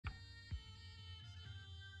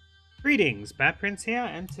Greetings, Batprince here,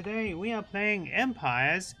 and today we are playing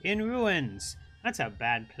Empires in Ruins. That's a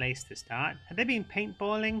bad place to start. Have they been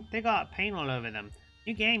paintballing? They got paint all over them.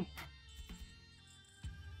 New game.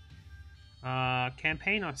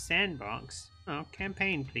 Campaign or sandbox? Oh,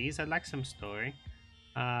 campaign please. I'd like some story.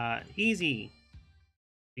 Easy.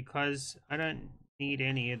 Because I don't need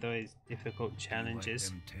any of those difficult challenges.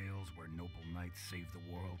 Do you like them tales where noble knights save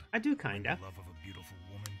the world? I do kinda. The love of a beautiful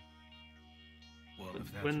woman? Well,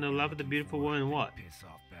 if that's When the what love of the you're beautiful looking for, woman what? Piss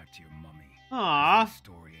off back to your mummy. Aww. This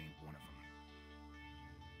story ain't one of them.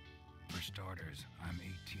 For starters, I'm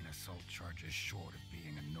 18 assault charges short of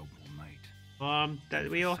being a noble knight.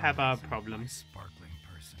 That we all have our problems. My sparkling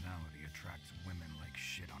personality attracts women like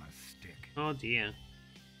shit on a stick. Oh dear.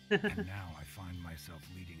 And now I find myself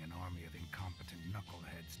leading an army of incompetent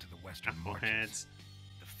knuckleheads to the western marches.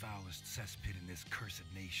 The foulest cesspit in this cursed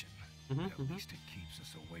nation. But at least it keeps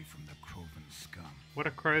us away from the Croven scum. What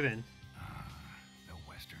are Croven? The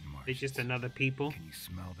western marches. They're just another people. Can you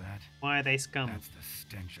smell that? Why are they scum? That's the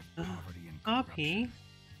stench of poverty and corruption. RP?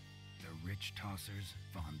 The rich tossers,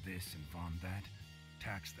 von this and von that,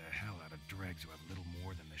 tax the hell out of dregs who have little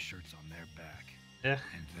more than the shirts on their back. Ugh.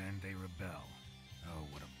 And then they rebel. Oh,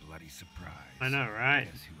 what a bloody surprise. I know,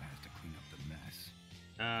 right? Guess who has to clean up the mess?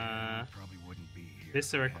 Probably wouldn't be here.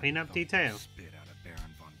 This or a cleanup detail? Spit out of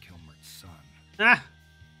Baron von Kilmert's son. Ah!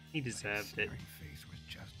 He deserved it. His face was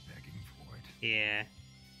just begging for it. Yeah.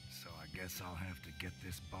 So I guess I'll have to get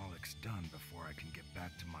this bollocks done before I can get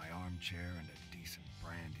back to my armchair and a decent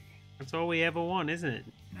brandy. That's all we ever want, isn't it?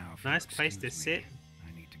 Now, if Nice you'll place to excuse sit. me,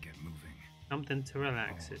 I need to get moving. Something to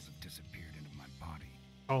relax it. Balls have disappeared into my body.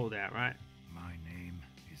 Hold out, right? My name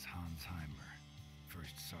is Hans Heimer,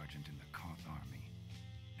 first sergeant in the Koth army,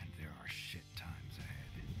 and there are shit times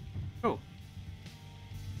ahead. Cool.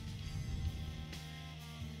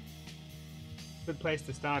 Good place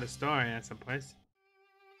to start a story, I suppose.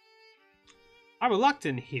 Our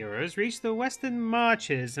reluctant heroes reach the western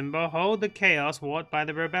marches and behold the chaos wrought by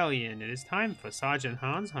the rebellion. It is time for Sergeant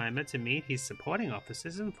Hans Heimer to meet his supporting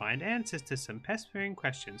officers and find answers to some pestering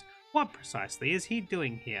questions. What precisely is he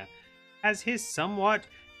doing here? Has his somewhat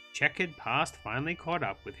checkered past finally caught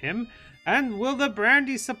up with him? And will the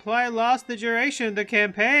brandy supply last the duration of the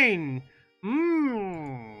campaign?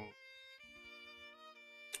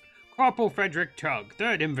 Corporal Frederick Tugg,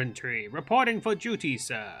 3rd Infantry, reporting for duty,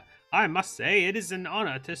 sir. I must say it is an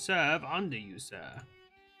honor to serve under you, sir.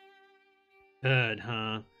 3rd,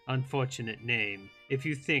 huh? Unfortunate name. If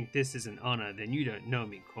you think this is an honor, then you don't know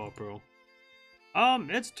me, Corporal.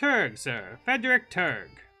 It's Turg, sir. Frederick Turg.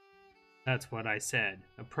 That's what I said.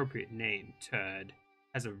 Appropriate name, turd.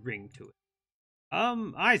 Has a ring to it.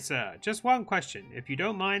 Aye, sir. Just one question, if you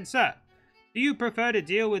don't mind, sir. Do you prefer to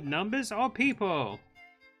deal with numbers or people?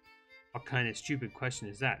 What kind of stupid question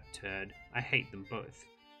is that, turd? I hate them both.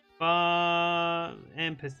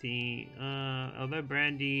 Empathy. Although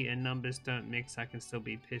brandy and numbers don't mix, I can still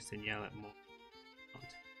be pissed and yell at more.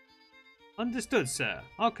 Understood, sir.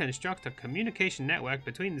 I'll construct a communication network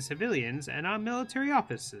between the civilians and our military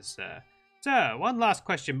officers, sir. Sir, one last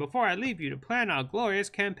question before I leave you to plan our glorious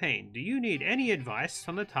campaign. Do you need any advice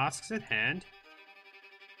on the tasks at hand?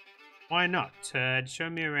 Why not, turd? Show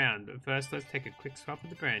me around, but first let's take a quick swap at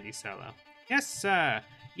the brandy cellar. Yes, sir.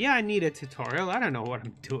 Yeah, I need a tutorial. I don't know what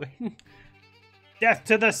I'm doing. Death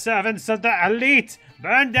to the servants of the elite!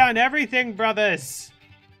 Burn down everything, brothers!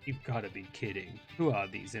 You've got to be kidding. Who are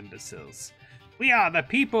these imbeciles? We are the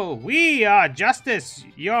people! We are justice!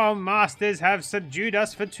 Your masters have subdued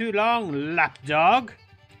us for too long, lapdog!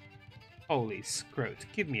 Holy scrote,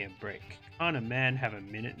 give me a break. Can't a man have a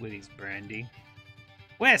minute with his brandy?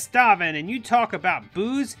 We're starving and you talk about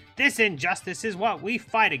booze? This injustice is what we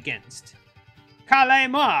fight against. Calais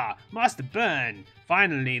must burn.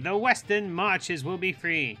 Finally, the western marches will be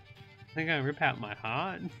free. They're gonna rip out my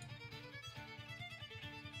heart.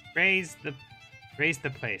 Raise the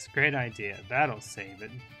place. Great idea. That'll save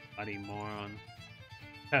it. Bloody moron.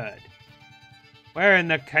 Third. Where in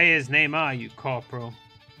the Kaya's name are you, Corporal?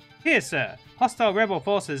 Here, sir. Hostile rebel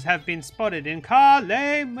forces have been spotted in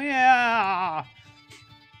Calais.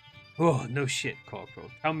 Oh, no shit,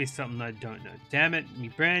 Corporal. Tell me something I don't know. Damn it, me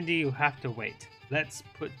brandy, you'll have to wait. Let's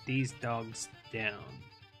put these dogs down.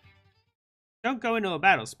 Don't go into a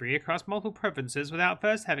battle spree across multiple provinces without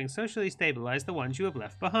first having socially stabilized the ones you have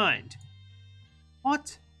left behind.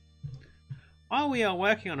 What? While we are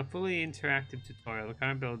working on a fully interactive tutorial, the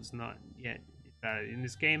current build is not yet valid. In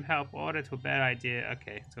this game, help order to a bad idea.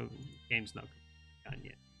 Okay, so the game's not done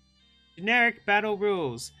yet. Generic battle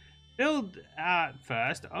rules. Build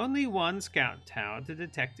first only one scout tower to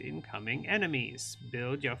detect incoming enemies.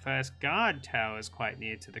 Build your first guard towers quite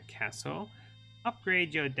near to the castle.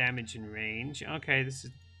 Upgrade your damage and range. Okay, this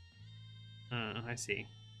is... I see.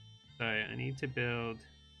 So I need to build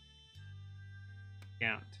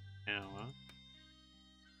scout tower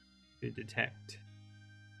to detect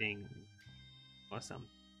things or something.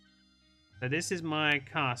 So this is my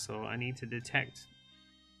castle. I need to detect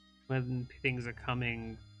when things are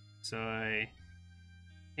coming. So I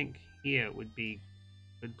think here would be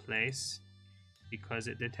a good place because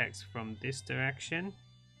it detects from this direction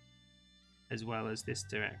as well as this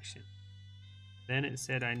direction. Then it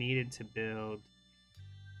said I needed to build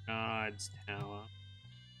guards tower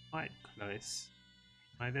quite close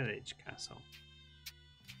to my village castle.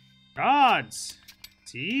 Guards!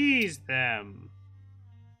 Seize them!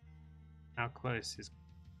 How close is...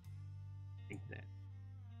 I think that.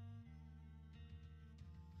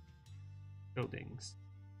 Buildings.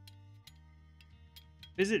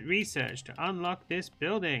 Visit research to unlock this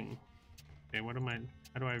building. Okay, what am I...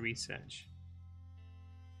 How do I research?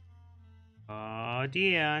 Oh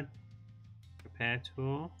dear. Prepare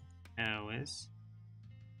tool. Hours.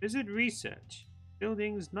 Visit research.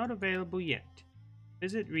 Buildings not available yet.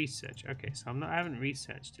 Visit research. Okay, so I haven't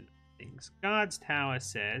researched enough things. Guards tower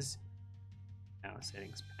says... Tower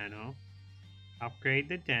settings panel. Upgrade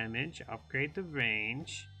the damage. Upgrade the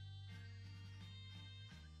range.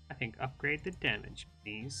 I think upgrade the damage,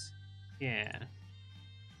 please. Yeah.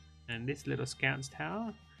 And this little scout's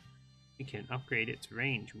tower, we can upgrade its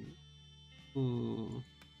range. Ooh.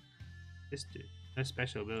 This dude. No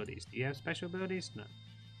special abilities. Do you have special abilities? No.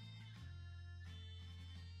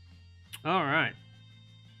 Alright.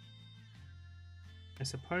 I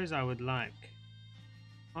suppose I would like...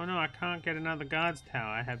 Oh no, I can't get another guard's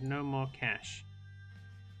tower. I have no more cash.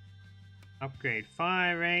 Upgrade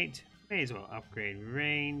fire rate. May as well upgrade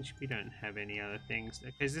range. We don't have any other things.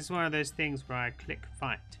 Because this is one of those things where I click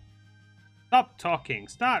fight. Stop talking.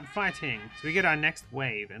 Start fighting. So we get our next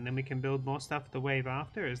wave. And then we can build more stuff the wave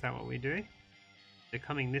after. Is that what we do? They're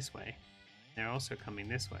coming this way. They're also coming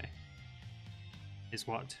this way. Is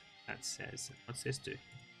what that says. What's this do?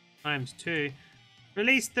 ×2.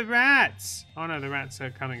 Release the rats! Oh no, the rats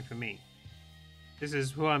are coming for me. This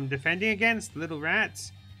is who I'm defending against? Little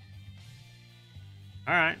rats?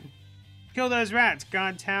 Alright. Kill those rats,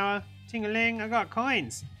 guard tower. Ting-a-ling, I got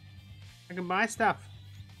coins. I can buy stuff.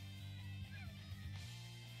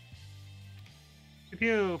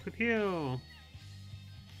 Pew-pew, pew-pew.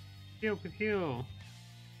 Pew-pew-pew.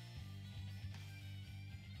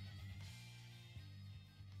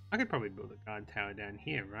 I could probably build a guard tower down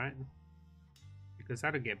here, right? Because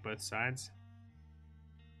that'll get both sides.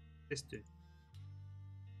 This dude.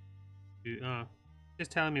 Oh,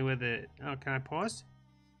 just telling me whether... Oh, can I pause?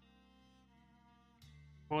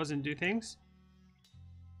 Pause and do things?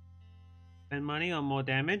 Spend money on more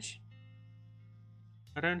damage?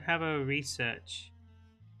 I don't have a research.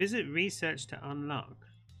 Visit research to unlock.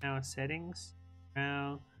 Our settings.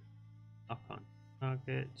 Now, lock on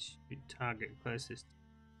target. Shoot target closest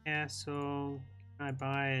to castle. Can I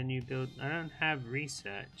buy a new build? I don't have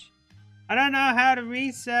research. I don't know how to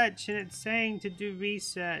research, and it's saying to do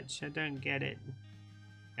research. I don't get it.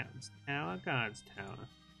 Guards tower, guards tower.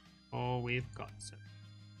 All we've got so.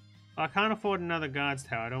 Well, I can't afford another guards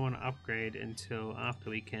tower. I don't want to upgrade until after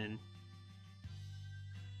we can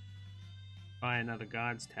buy another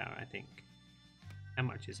guards tower, I think. How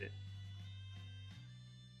much is it?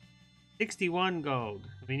 61 gold.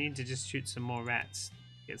 We need to just shoot some more rats.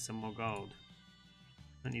 Get some more gold.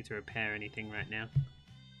 I don't need to repair anything right now.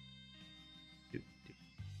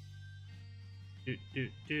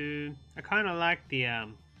 I kind of like the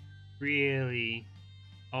really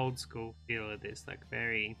old school feel of this, like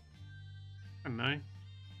very, I don't know,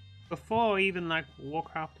 before even like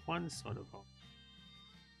Warcraft 1 sort of.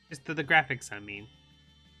 Just the graphics, I mean.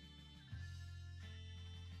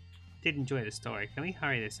 Did enjoy the story. Can we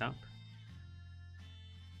hurry this up?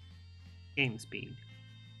 Game speed.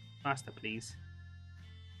 Faster, please.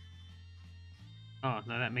 Oh,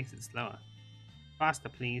 no, that makes it slower. Faster,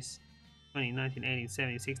 please. 20, 19, 18,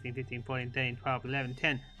 17, 16, 15, 14, 13, 12, 11,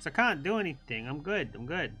 10. So I can't do anything. I'm good. I'm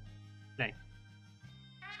good. Play.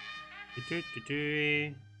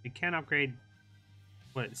 We can upgrade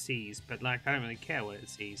what it sees, but like I don't really care what it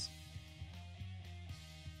sees.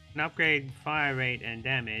 I can upgrade fire rate and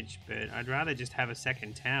damage, but I'd rather just have a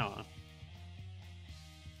second tower.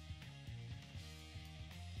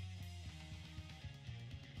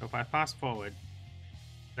 So if I fast forward,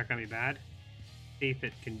 is that gonna be bad? See if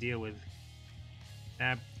it can deal with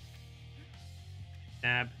stab.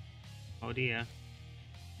 Stab. Oh dear.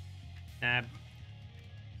 Stab.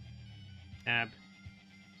 Stab.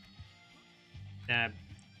 Stab.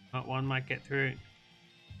 Oh, one might get through.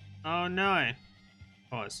 Oh no!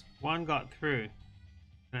 Pause. One got through.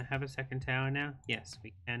 Can I have a second tower now? Yes,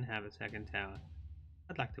 we can have a second tower.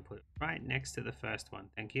 I'd like to put it right next to the first one,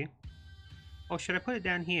 thank you. Or should I put it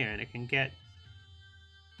down here and it can get...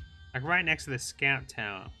 like right next to the scout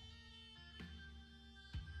tower?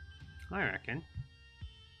 I reckon.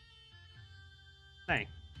 Play.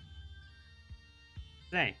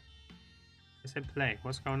 Play. I said play.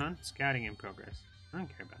 What's going on? Scouting in progress. I don't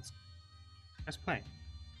care about scouting. Press play.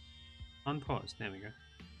 On pause. There we go.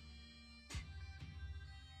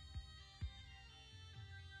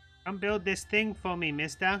 Come build this thing for me,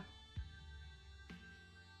 mister.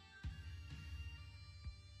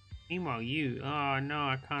 Meanwhile, you... oh no,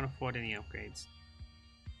 I can't afford any upgrades.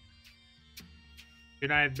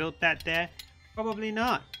 Should I have built that there? Probably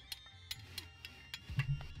not.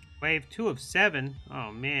 Wave 2 of 7.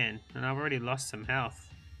 Oh man, and I've already lost some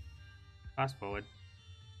health. Fast forward.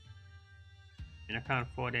 And I can't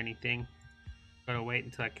afford anything. Gotta wait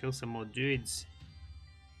until I kill some more dudes.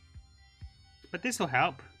 But this'll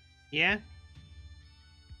help. Yeah?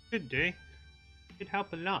 Should do. Should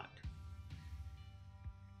help a lot.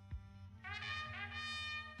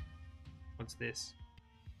 What's this?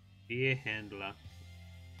 Beer handler.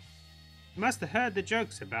 You must have heard the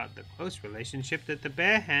jokes about the close relationship that the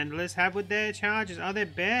bear handlers have with their chargers. Oh, they're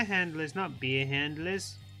bear handlers, not beer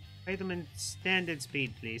handlers. Play them in standard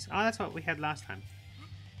speed, please. Oh, that's what we had last time.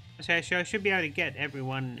 Okay, so I should be able to get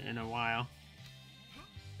everyone in a while.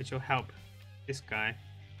 Which will help this guy.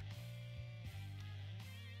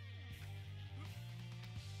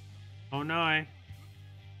 Oh no.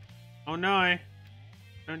 Oh no.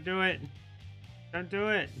 Don't do it. Don't do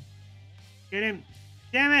it. Get him.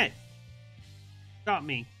 Damn it. Got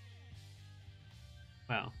me.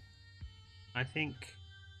 Well, I think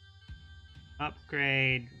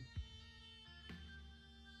upgrade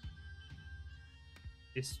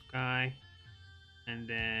this guy and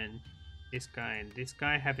then this guy and this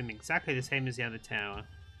guy, have him exactly the same as the other tower.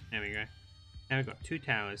 There we go. Now we've got 2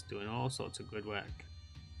 towers doing all sorts of good work.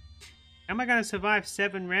 How am I going to survive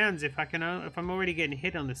 7 rounds if I'm already getting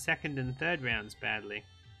hit on the 2nd and 3rd rounds badly?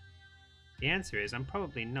 The answer is I'm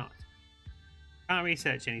probably not. Can't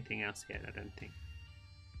research anything else yet, I don't think.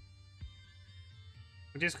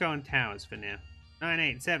 We'll just go on towers for now. 9,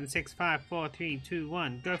 8, 7, 6, 5, 4, 3, 2,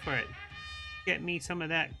 1. Go for it. Get me some of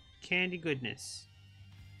that candy goodness.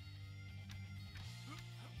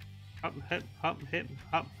 Hop, hip, hop, hip,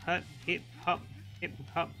 hop, hop, hip, hop, hip,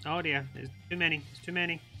 hop. Oh dear, there's too many. There's too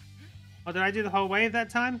many. Oh, did I do the whole wave that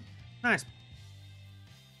time? Nice.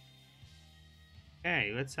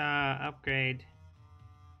 Okay, let's upgrade.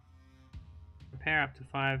 Repair up to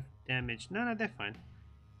 5 damage. No, they're fine.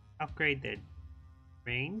 Upgrade their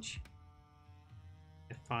range.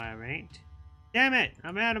 Their fire rate. Damn it!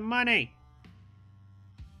 I'm out of money!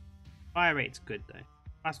 Fire rate's good though.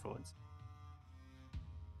 Fast forwards.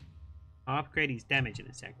 I'll upgrade his damage in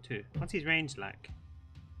a sec too. What's his range like?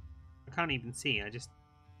 I can't even see.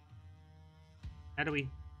 How do we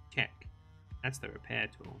check? That's the repair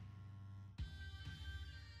tool.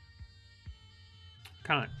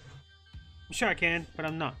 Can't. I'm sure I can, but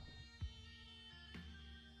I'm not.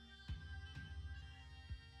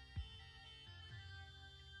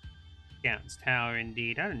 Scouts tower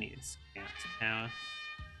indeed. I don't need a scouts tower.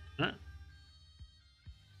 Huh?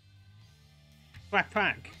 Thwack,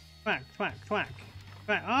 thwack. Thwack, thwack, thwack.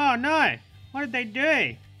 Thwack. Oh no! What did they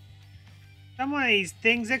do? Some of these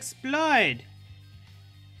things explode.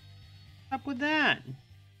 What's up with that?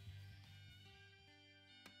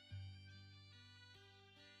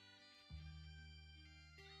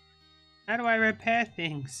 How do I repair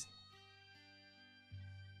things?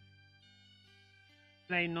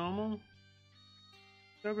 Play normal?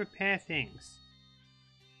 Go repair things.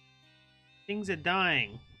 Things are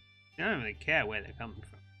dying. I don't really care where they're coming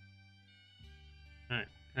from. Alright,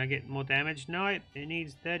 can I get more damage? No, it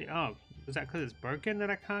needs 30. Oh, was that because it's broken that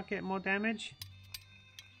I can't get more damage?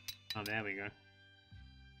 Oh, there we go.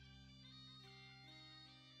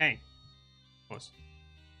 Hey, of course.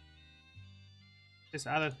 This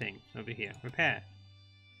other thing over here. Repair.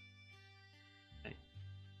 Okay.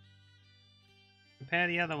 Repair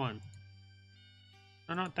the other one.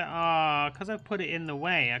 No, not that. Oh, because I put it in the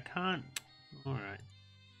way. I can't. Alright.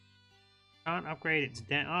 Can't upgrade its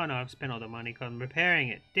oh no, I've spent all the money because I'm repairing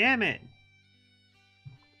it. Damn it!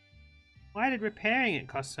 Why did repairing it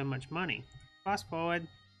cost so much money? Fast forward.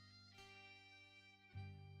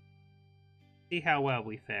 See how well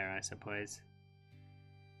we fare, I suppose.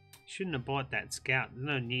 Shouldn't have bought that scout. There's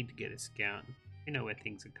no need to get a scout. We know where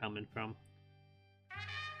things are coming from.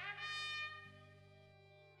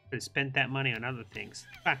 Could have spent that money on other things.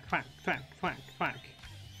 Whack, whack, whack, whack, whack.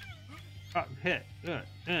 Oh, hit,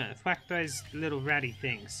 whack those little ratty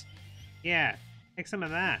things. Yeah, take some of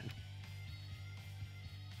that.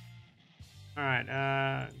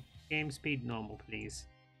 Alright, game speed normal, please.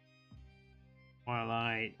 While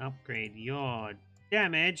I upgrade your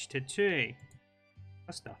damage to 2.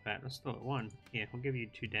 Let's stop that. Let's start at 1. Yeah, we'll give you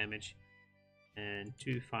 2 damage. And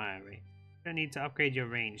 2 fire rate. Don't need to upgrade your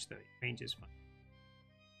range, though. Range is fine.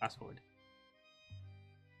 Fast forward.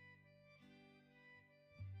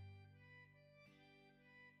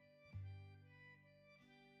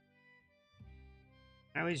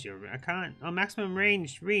 How is your... I can't... Oh, maximum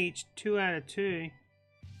range reached. 2 out of 2.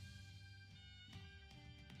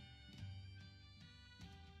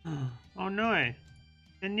 Oh no.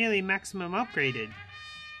 They're nearly maximum upgraded.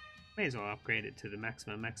 May as well upgrade it to the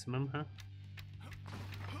maximum, huh?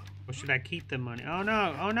 Or should I keep the money? Oh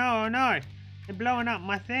no! Oh no! Oh no! They're blowing up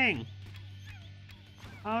my thing!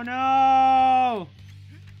 Oh no!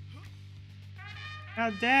 How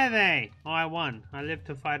dare they! Oh, I won. I live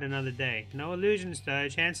to fight another day. No illusions though.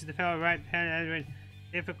 Chances to fail right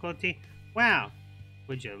difficulty. Wow!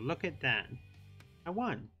 Would you look at that? I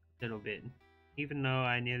won a little bit. Even though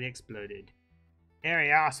I nearly exploded. Hairy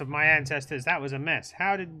ass of my ancestors, that was a mess.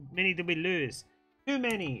 How many did we lose? Too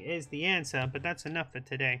many is the answer, but that's enough for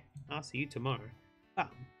today. I'll see you tomorrow.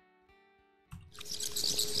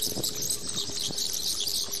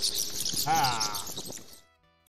 Ah.